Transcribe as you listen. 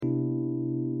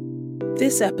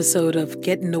This episode of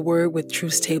Get in the Word with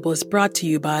Truth Table is brought to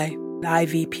you by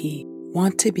IVP.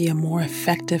 Want to be a more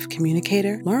effective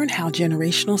communicator? Learn how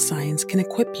generational science can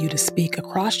equip you to speak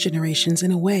across generations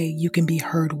in a way you can be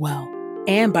heard well.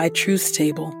 And by Truth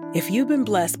Table. If you've been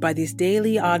blessed by these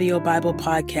daily audio Bible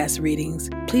podcast readings,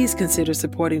 please consider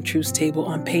supporting Truth Table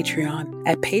on Patreon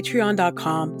at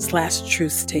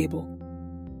patreon.com/truthstable.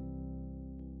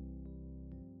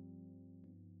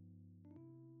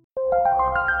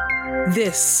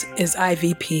 This is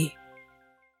IVP.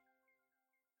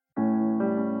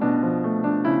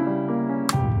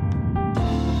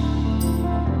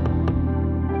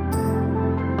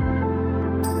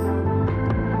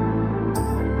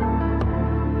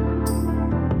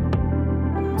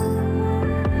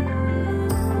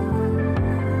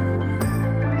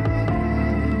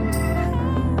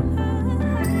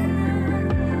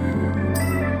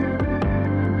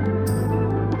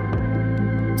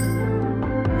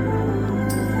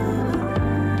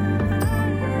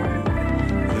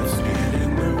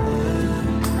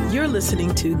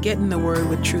 Listening to Get in the Word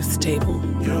with Truth Table.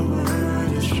 Your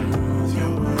word is truth,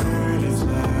 your word is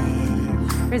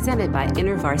life. Presented by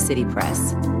InterVarsity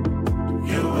Press.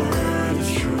 Your word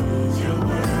is truth, your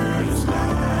word is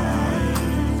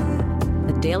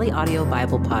life. A daily audio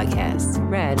Bible podcast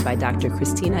read by Dr.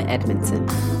 Christina Edmondson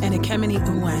and Ekemini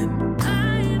Uwan.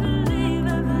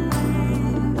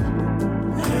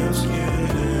 Let's get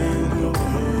in the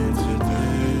word today.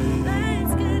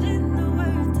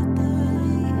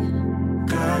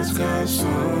 God's got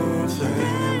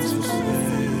something to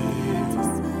say.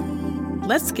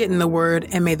 Let's get in the Word,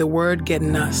 and may the Word get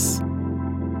in us.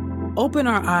 Open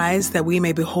our eyes that we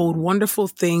may behold wonderful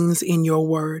things in your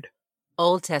Word.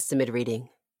 Old Testament reading.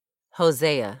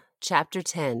 Hosea, chapter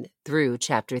 10 through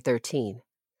chapter 13.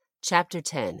 Chapter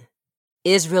 10.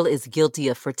 Israel is guilty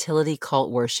of fertility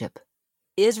cult worship.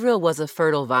 Israel was a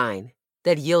fertile vine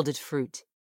that yielded fruit.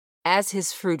 As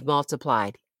his fruit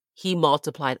multiplied, he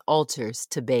multiplied altars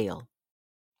to Baal.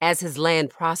 As his land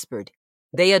prospered,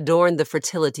 they adorned the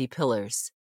fertility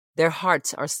pillars. Their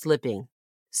hearts are slipping.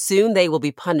 Soon they will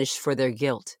be punished for their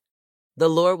guilt. The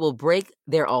Lord will break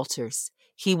their altars.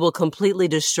 He will completely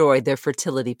destroy their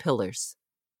fertility pillars.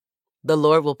 The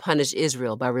Lord will punish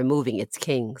Israel by removing its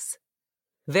kings.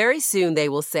 Very soon they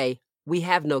will say, "We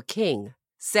have no king,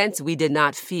 since we did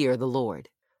not fear the Lord."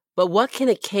 But what can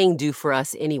a king do for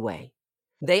us anyway?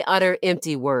 They utter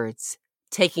empty words,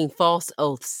 taking false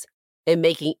oaths and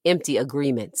making empty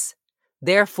agreements.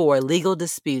 Therefore, legal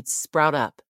disputes sprout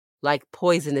up like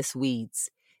poisonous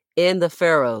weeds in the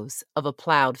furrows of a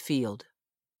plowed field.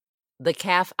 The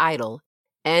calf idol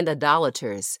and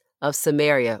idolaters of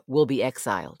Samaria will be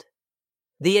exiled.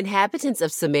 The inhabitants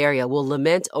of Samaria will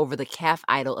lament over the calf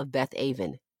idol of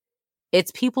Beth-aven.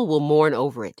 Its people will mourn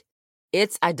over it.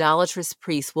 Its idolatrous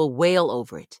priests will wail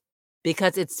over it,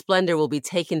 because its splendor will be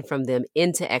taken from them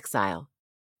into exile.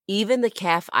 Even the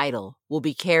calf idol will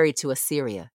be carried to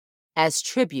Assyria as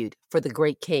tribute for the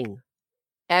great king.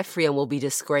 Ephraim will be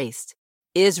disgraced.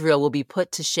 Israel will be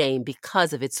put to shame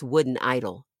because of its wooden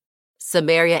idol.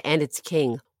 Samaria and its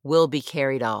king will be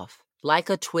carried off, like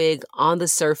a twig on the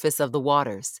surface of the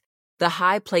waters. The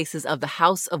high places of the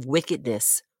house of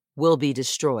wickedness will be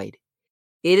destroyed.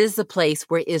 It is the place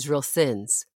where Israel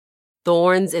sins.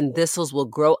 Thorns and thistles will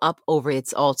grow up over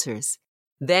its altars.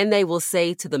 Then they will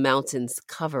say to the mountains,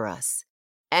 "Cover us,"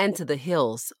 and to the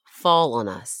hills, "Fall on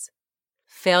us."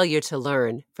 Failure to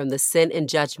learn from the sin and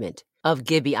judgment of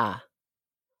Gibeah.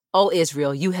 O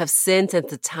Israel, you have sinned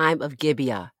since the time of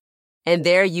Gibeah, and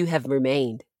there you have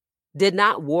remained. Did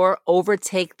not war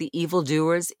overtake the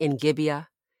evildoers in Gibeah?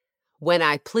 When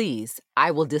I please, I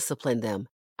will discipline them.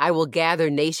 I will gather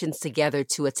nations together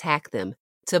to attack them,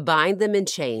 to bind them in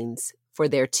chains for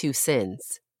their two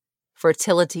sins.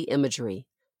 Fertility imagery,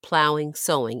 plowing,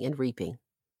 sowing, and reaping.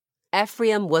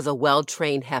 Ephraim was a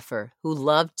well-trained heifer who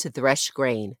loved to thresh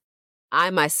grain. I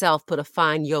myself put a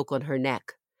fine yoke on her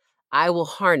neck. I will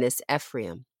harness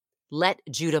Ephraim. Let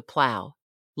Judah plow.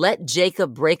 Let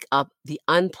Jacob break up the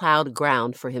unplowed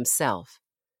ground for himself.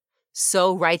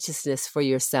 Sow righteousness for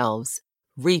yourselves.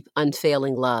 Reap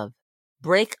unfailing love.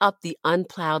 Break up the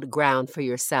unplowed ground for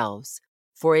yourselves,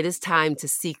 for it is time to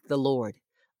seek the Lord,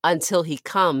 until he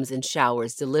comes and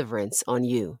showers deliverance on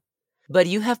you. But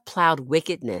you have plowed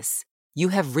wickedness, you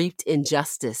have reaped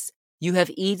injustice, you have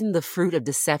eaten the fruit of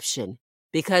deception,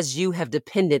 because you have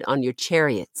depended on your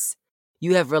chariots.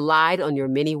 You have relied on your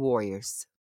many warriors.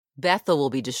 Bethel will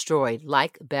be destroyed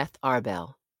like Beth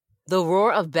Arbel. The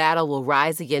roar of battle will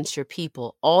rise against your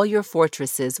people. All your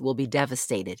fortresses will be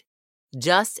devastated.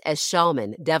 Just as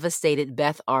Shalman devastated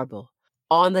Beth Arbel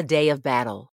on the day of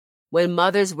battle, when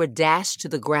mothers were dashed to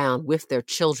the ground with their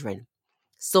children.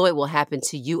 So it will happen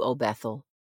to you, O Bethel,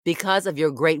 because of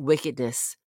your great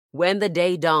wickedness. When the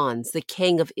day dawns, the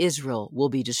king of Israel will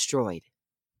be destroyed.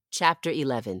 Chapter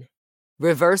 11.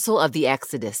 Reversal of the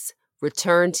Exodus,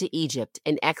 return to Egypt,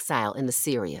 and exile in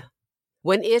Assyria.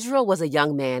 When Israel was a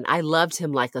young man, I loved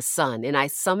him like a son, and I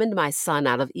summoned my son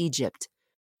out of Egypt.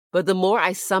 But the more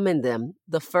I summoned them,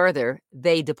 the further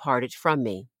they departed from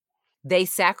me. They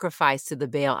sacrificed to the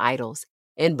Baal idols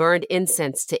and burned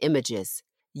incense to images.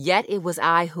 Yet it was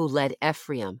I who led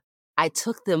Ephraim. I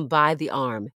took them by the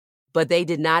arm, but they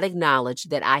did not acknowledge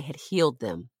that I had healed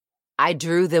them. I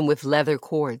drew them with leather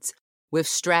cords, with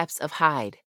straps of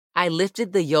hide. I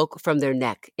lifted the yoke from their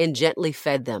neck and gently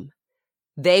fed them.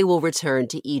 They will return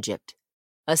to Egypt.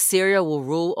 Assyria will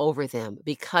rule over them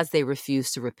because they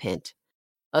refuse to repent.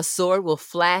 A sword will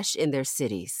flash in their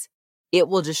cities. It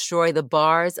will destroy the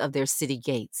bars of their city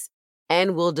gates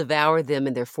and will devour them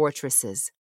in their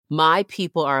fortresses. My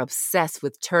people are obsessed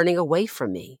with turning away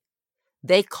from me.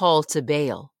 They call to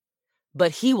Baal,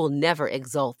 but he will never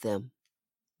exalt them.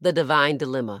 The divine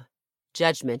dilemma,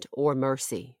 judgment or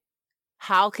mercy.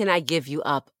 How can I give you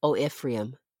up, O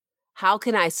Ephraim? How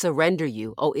can I surrender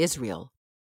you, O Israel?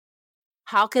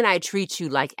 How can I treat you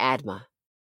like Admah?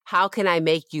 How can I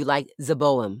make you like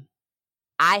Zeboim?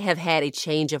 I have had a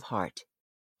change of heart.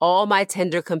 All my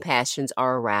tender compassions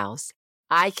are aroused.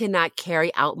 I cannot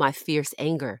carry out my fierce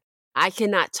anger. I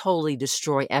cannot totally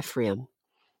destroy Ephraim.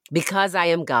 Because I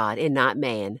am God and not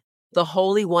man, the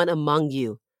Holy One among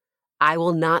you, I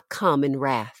will not come in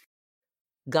wrath.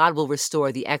 God will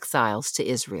restore the exiles to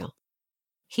Israel.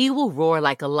 He will roar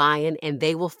like a lion, and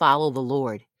they will follow the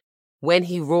Lord. When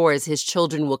he roars, his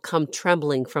children will come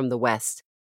trembling from the west.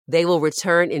 They will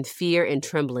return in fear and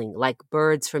trembling, like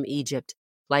birds from Egypt,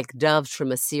 like doves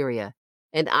from Assyria,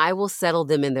 and I will settle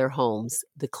them in their homes,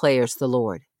 declares the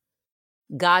Lord.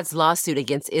 God's lawsuit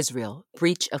against Israel,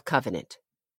 breach of covenant.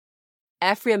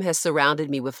 Ephraim has surrounded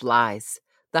me with lies.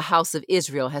 The house of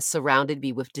Israel has surrounded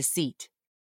me with deceit.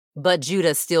 But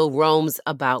Judah still roams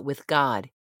about with God.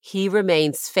 He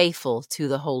remains faithful to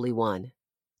the Holy One.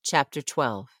 Chapter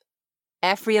 12.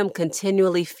 Ephraim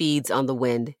continually feeds on the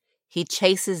wind. He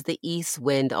chases the east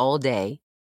wind all day.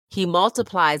 He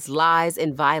multiplies lies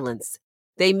and violence.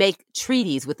 They make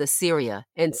treaties with Assyria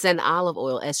and send olive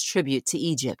oil as tribute to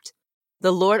Egypt.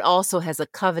 The Lord also has a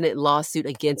covenant lawsuit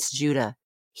against Judah.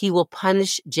 He will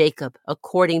punish Jacob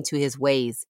according to his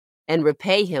ways and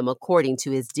repay him according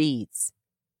to his deeds.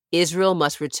 Israel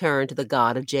must return to the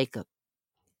God of Jacob.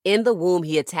 In the womb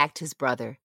he attacked his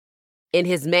brother. In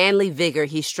his manly vigor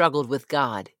he struggled with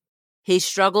God. He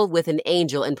struggled with an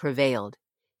angel and prevailed.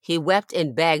 He wept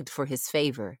and begged for his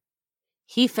favor.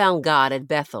 He found God at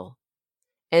Bethel,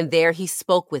 and there he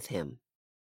spoke with him.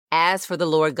 As for the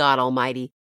Lord God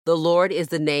Almighty, the Lord is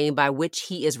the name by which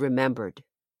he is remembered.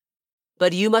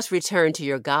 But you must return to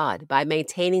your God by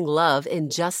maintaining love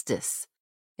and justice,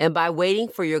 and by waiting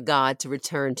for your God to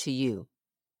return to you.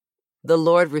 The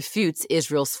Lord refutes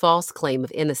Israel's false claim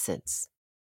of innocence.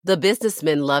 The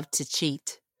businessmen love to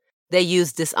cheat. They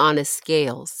use dishonest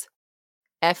scales.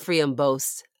 Ephraim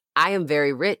boasts, I am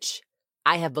very rich.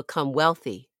 I have become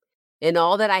wealthy. In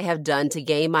all that I have done to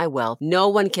gain my wealth, no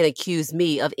one can accuse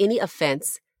me of any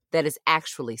offense that is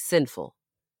actually sinful.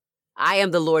 I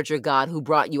am the Lord your God who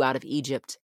brought you out of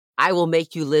Egypt. I will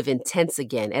make you live in tents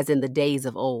again, as in the days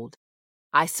of old.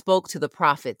 I spoke to the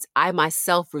prophets. I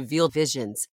myself revealed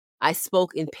visions. I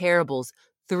spoke in parables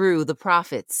through the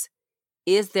prophets.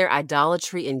 Is there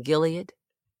idolatry in Gilead?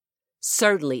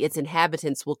 Certainly its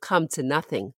inhabitants will come to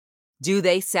nothing. Do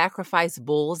they sacrifice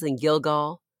bulls in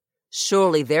Gilgal?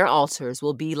 Surely their altars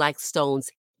will be like stones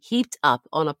heaped up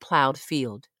on a plowed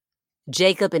field.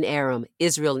 Jacob in Aram,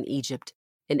 Israel in Egypt,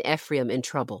 and Ephraim in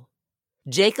trouble.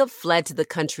 Jacob fled to the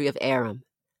country of Aram.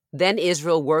 Then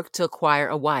Israel worked to acquire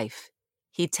a wife.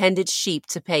 He tended sheep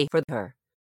to pay for her.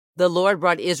 The Lord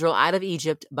brought Israel out of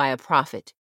Egypt by a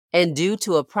prophet, and due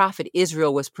to a prophet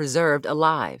Israel was preserved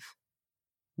alive.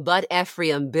 But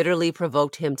Ephraim bitterly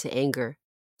provoked him to anger,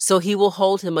 so he will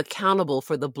hold him accountable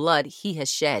for the blood he has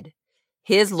shed.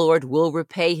 His Lord will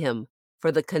repay him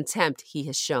for the contempt he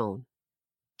has shown.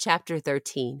 Chapter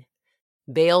 13.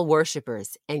 Baal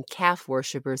worshippers and calf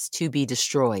worshippers to be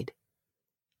destroyed.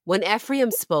 When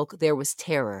Ephraim spoke, there was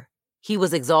terror. He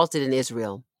was exalted in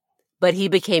Israel, but he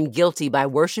became guilty by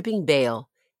worshiping Baal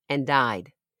and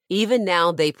died. Even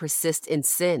now they persist in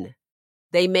sin.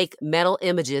 They make metal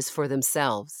images for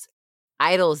themselves,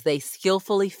 idols they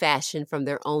skillfully fashion from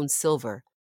their own silver.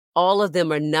 All of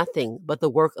them are nothing but the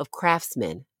work of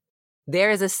craftsmen.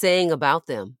 There is a saying about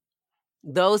them: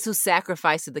 those who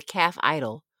sacrifice to the calf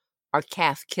idol are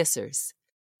calf kissers.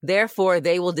 Therefore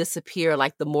they will disappear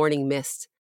like the morning mist,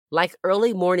 like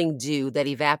early morning dew that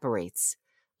evaporates,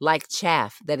 like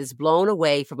chaff that is blown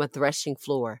away from a threshing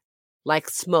floor, like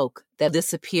smoke that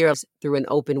disappears through an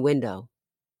open window.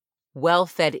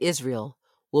 Well-fed Israel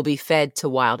will be fed to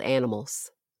wild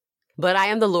animals. But I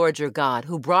am the Lord your God,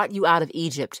 who brought you out of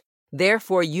Egypt.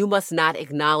 Therefore you must not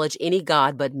acknowledge any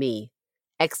God but me.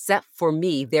 Except for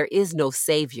me, there is no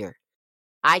Savior.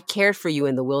 I cared for you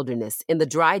in the wilderness, in the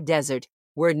dry desert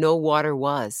where no water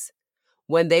was.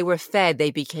 When they were fed, they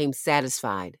became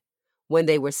satisfied. When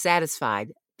they were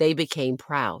satisfied, they became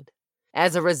proud.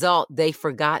 As a result, they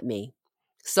forgot me.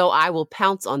 So I will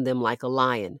pounce on them like a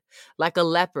lion. Like a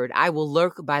leopard, I will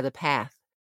lurk by the path.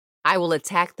 I will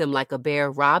attack them like a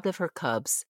bear robbed of her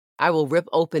cubs. I will rip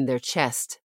open their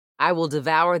chest. I will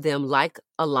devour them like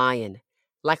a lion.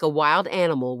 Like a wild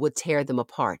animal would tear them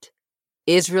apart.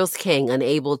 Israel's king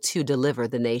unable to deliver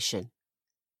the nation.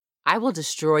 I will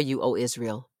destroy you, O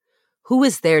Israel. Who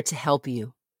is there to help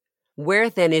you? Where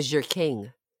then is your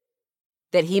king,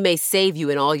 that he may save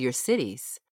you in all your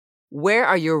cities? Where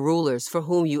are your rulers for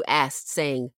whom you asked,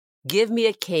 saying, give me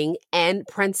a king and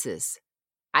princes?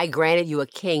 I granted you a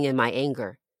king in my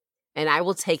anger, and I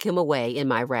will take him away in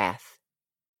my wrath.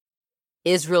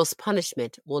 Israel's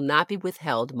punishment will not be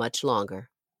withheld much longer.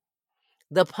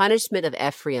 The punishment of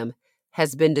Ephraim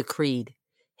has been decreed.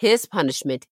 His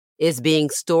punishment is being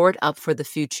stored up for the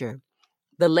future.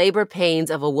 The labor pains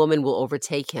of a woman will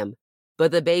overtake him,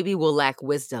 but the baby will lack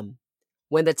wisdom.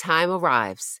 When the time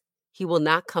arrives, he will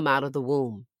not come out of the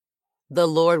womb. The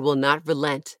Lord will not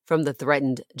relent from the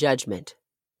threatened judgment.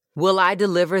 Will I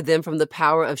deliver them from the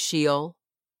power of Sheol?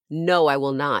 No, I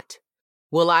will not.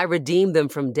 Will I redeem them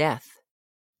from death?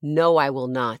 No, I will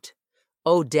not.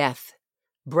 O death,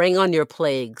 bring on your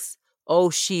plagues. O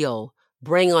Sheol,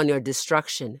 bring on your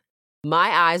destruction. My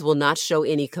eyes will not show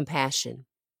any compassion.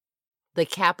 The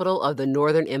capital of the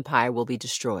northern empire will be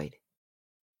destroyed.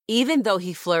 Even though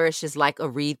he flourishes like a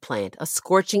reed plant, a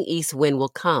scorching east wind will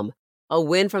come, a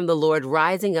wind from the Lord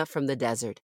rising up from the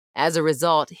desert. As a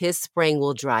result, his spring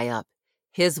will dry up.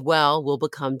 His well will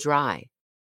become dry.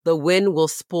 The wind will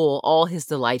spoil all his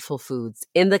delightful foods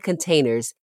in the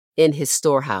containers in his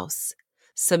storehouse.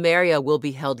 Samaria will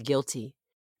be held guilty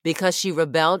because she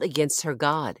rebelled against her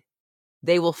God.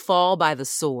 They will fall by the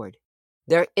sword.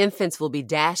 Their infants will be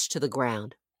dashed to the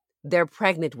ground. Their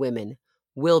pregnant women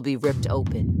will be ripped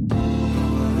open.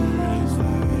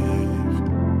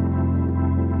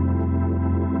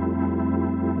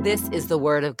 This is the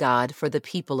word of God for the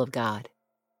people of God.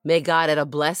 May God add a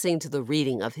blessing to the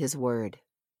reading of his word.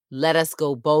 Let us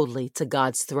go boldly to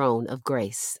God's throne of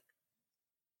grace.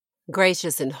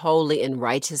 Gracious and holy and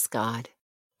righteous God,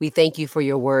 we thank you for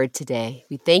your word today.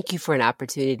 We thank you for an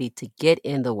opportunity to get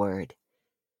in the word.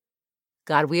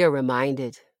 God, we are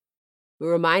reminded.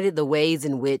 We're reminded the ways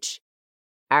in which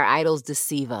our idols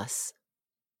deceive us.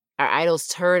 Our idols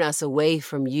turn us away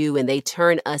from you, and they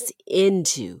turn us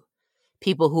into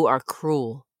people who are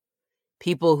cruel,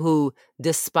 people who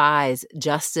despise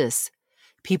justice,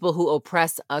 people who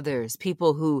oppress others,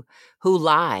 people who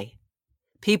lie,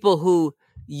 people who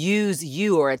use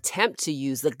you or attempt to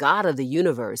use the God of the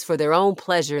universe for their own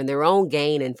pleasure and their own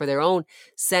gain and for their own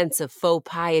sense of faux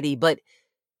piety. But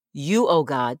you, O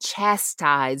God,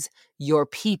 chastise your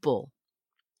people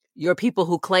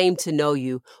who claim to know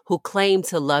you, who claim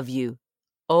to love you.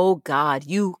 O God,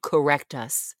 you correct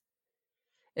us.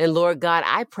 And Lord God,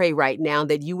 I pray right now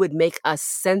that you would make us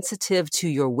sensitive to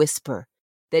your whisper,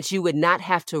 that you would not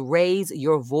have to raise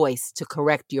your voice to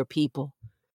correct your people.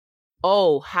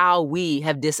 Oh, how we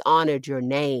have dishonored your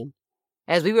name.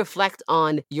 As we reflect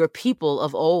on your people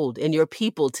of old and your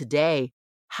people today,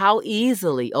 how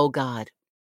easily, oh God,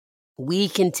 we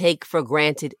can take for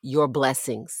granted your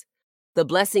blessings, the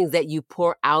blessings that you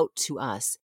pour out to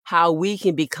us, how we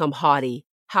can become haughty,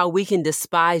 how we can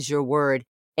despise your word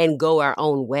and go our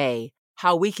own way,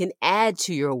 how we can add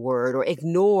to your word or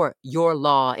ignore your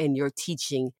law and your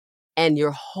teaching and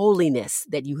your holiness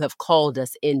that you have called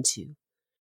us into.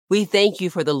 We thank you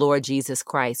for the Lord Jesus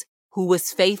Christ, who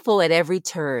was faithful at every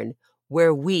turn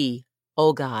where we,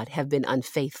 O God, have been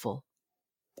unfaithful.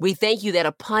 We thank you that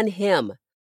upon him,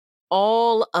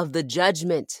 all of the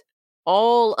judgment,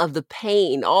 all of the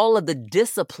pain, all of the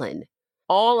discipline,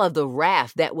 all of the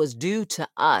wrath that was due to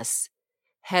us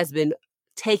has been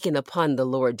taken upon the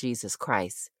Lord Jesus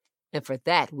Christ. And for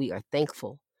that, we are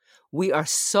thankful. We are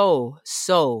so,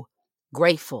 so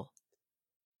grateful.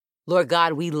 Lord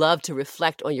God, we love to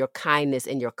reflect on your kindness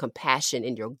and your compassion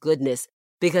and your goodness,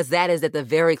 because that is at the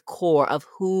very core of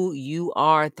who you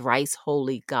are, thrice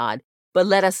holy God. But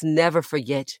let us never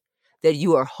forget that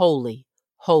you are holy,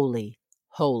 holy,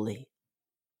 holy,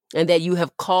 and that you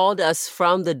have called us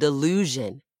from the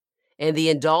delusion and the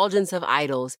indulgence of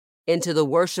idols into the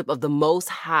worship of the most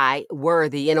high,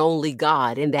 worthy, and only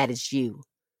God, and that is you.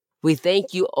 We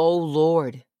thank you, O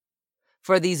Lord,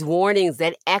 for these warnings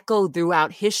that echo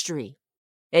throughout history.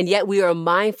 And yet we are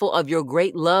mindful of your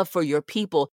great love for your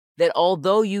people, that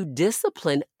although you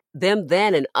discipline them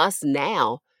then and us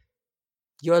now,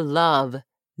 your love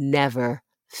never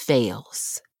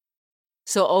fails.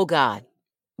 So, O God,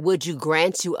 would you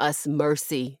grant to us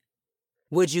mercy?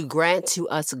 Would you grant to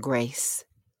us grace?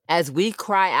 As we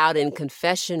cry out in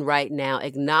confession right now,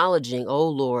 acknowledging, O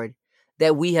Lord,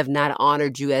 that we have not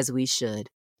honored you as we should,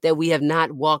 that we have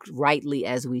not walked rightly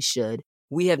as we should,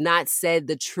 we have not said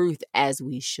the truth as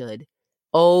we should.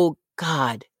 O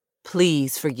God,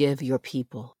 please forgive your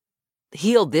people.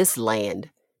 Heal this land.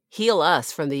 Heal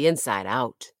us from the inside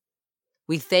out.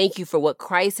 We thank you for what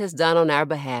Christ has done on our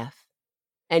behalf.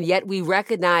 And yet we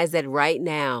recognize that right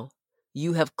now,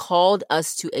 you have called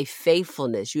us to a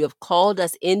faithfulness. You have called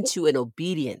us into an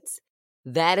obedience.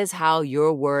 That is how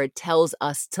your word tells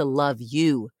us to love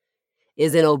you,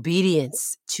 is in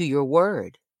obedience to your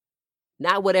word.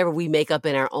 Not whatever we make up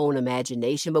in our own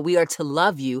imagination, but we are to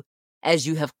love you as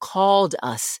you have called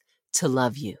us to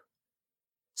love you.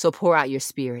 So pour out your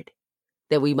spirit,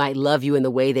 that we might love you in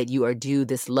the way that you are due,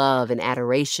 this love and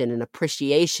adoration and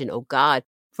appreciation, O God,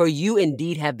 for you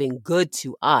indeed have been good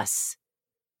to us.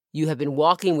 You have been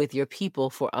walking with your people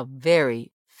for a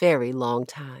very, very long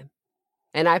time.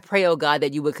 And I pray, O God,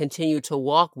 that you would continue to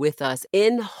walk with us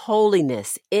in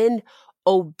holiness, in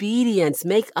obedience.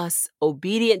 Make us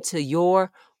obedient to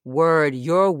your word,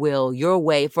 your will, your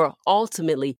way, for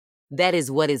ultimately that is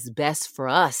what is best for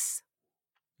us.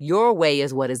 Your way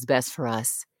is what is best for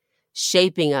us,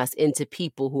 shaping us into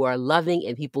people who are loving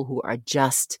and people who are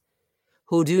just,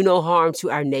 who do no harm to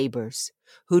our neighbors,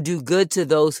 who do good to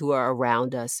those who are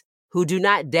around us, who do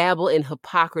not dabble in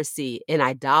hypocrisy and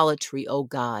idolatry, O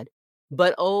God.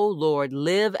 But, O Lord,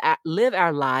 live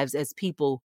our lives as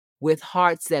people with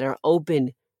hearts that are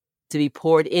open to be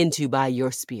poured into by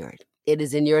your Spirit. It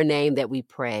is in your name that we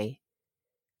pray.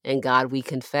 And God, we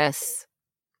confess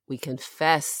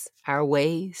our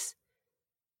ways.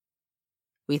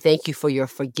 We thank you for your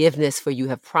forgiveness, for you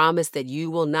have promised that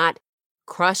you will not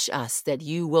crush us, that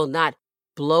you will not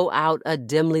blow out a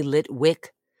dimly lit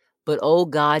wick, but, oh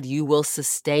God, you will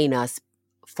sustain us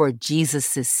for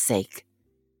Jesus' sake.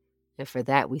 And for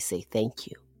that we say thank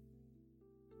you.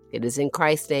 It is in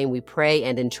Christ's name we pray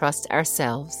and entrust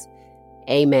ourselves.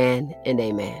 Amen and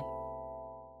amen.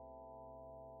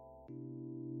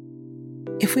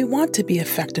 If we want to be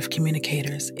effective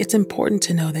communicators, it's important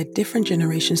to know that different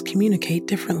generations communicate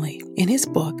differently. In his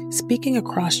book, Speaking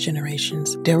Across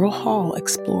Generations, Daryl Hall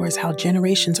explores how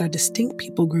generations are distinct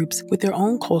people groups with their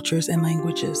own cultures and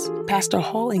languages. Pastor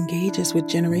Hall engages with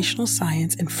generational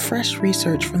science and fresh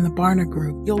research from the Barna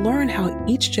Group. You'll learn how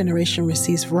each generation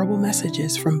receives verbal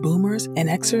messages from boomers and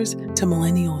Xers to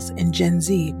millennials and Gen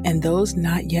Z and those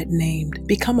not yet named.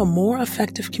 Become a more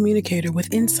effective communicator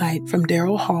with insight from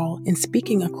Daryl Hall in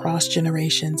Speaking Across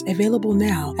Generations, available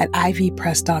now at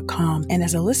ivpress.com. And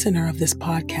as a listener of this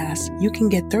podcast, you can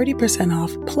get 30%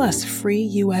 off plus free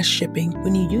U.S. shipping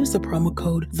when you use the promo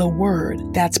code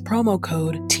THEWORD. That's promo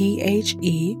code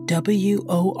THEWORD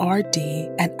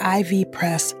at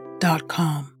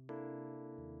ivpress.com.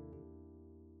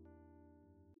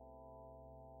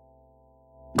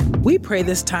 We pray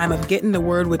this time of Getting the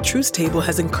Word with Truth Table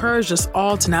has encouraged us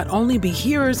all to not only be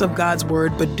hearers of God's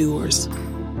Word, but doers.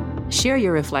 Share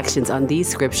your reflections on these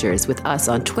scriptures with us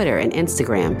on Twitter and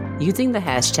Instagram using the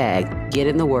hashtag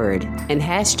 #GetInTheWord and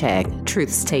hashtag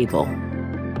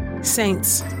 #TruthsTable.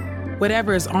 Saints,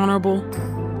 whatever is honorable,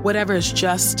 whatever is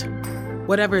just,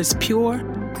 whatever is pure,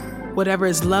 whatever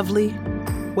is lovely,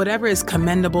 whatever is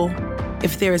commendable,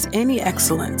 if there is any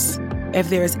excellence, if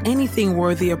there is anything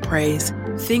worthy of praise,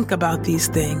 think about these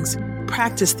things,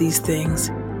 practice these things,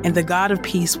 and the God of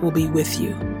peace will be with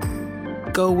you.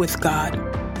 Go with God.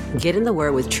 Get in the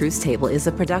Word with Truth Table is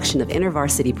a production of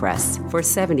InterVarsity Press. For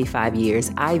 75 years,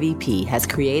 IVP has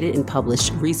created and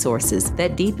published resources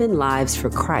that deepen lives for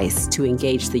Christ to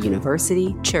engage the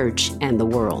university, church, and the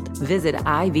world. Visit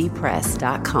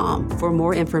ivpress.com for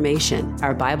more information.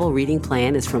 Our Bible reading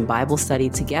plan is from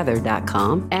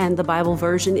BibleStudyTogether.com, and the Bible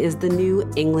version is the New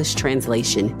English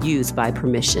Translation used by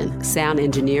permission. Sound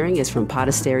engineering is from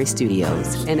Podastery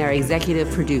Studios, and our executive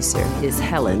producer is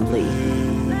Helen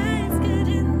Lee.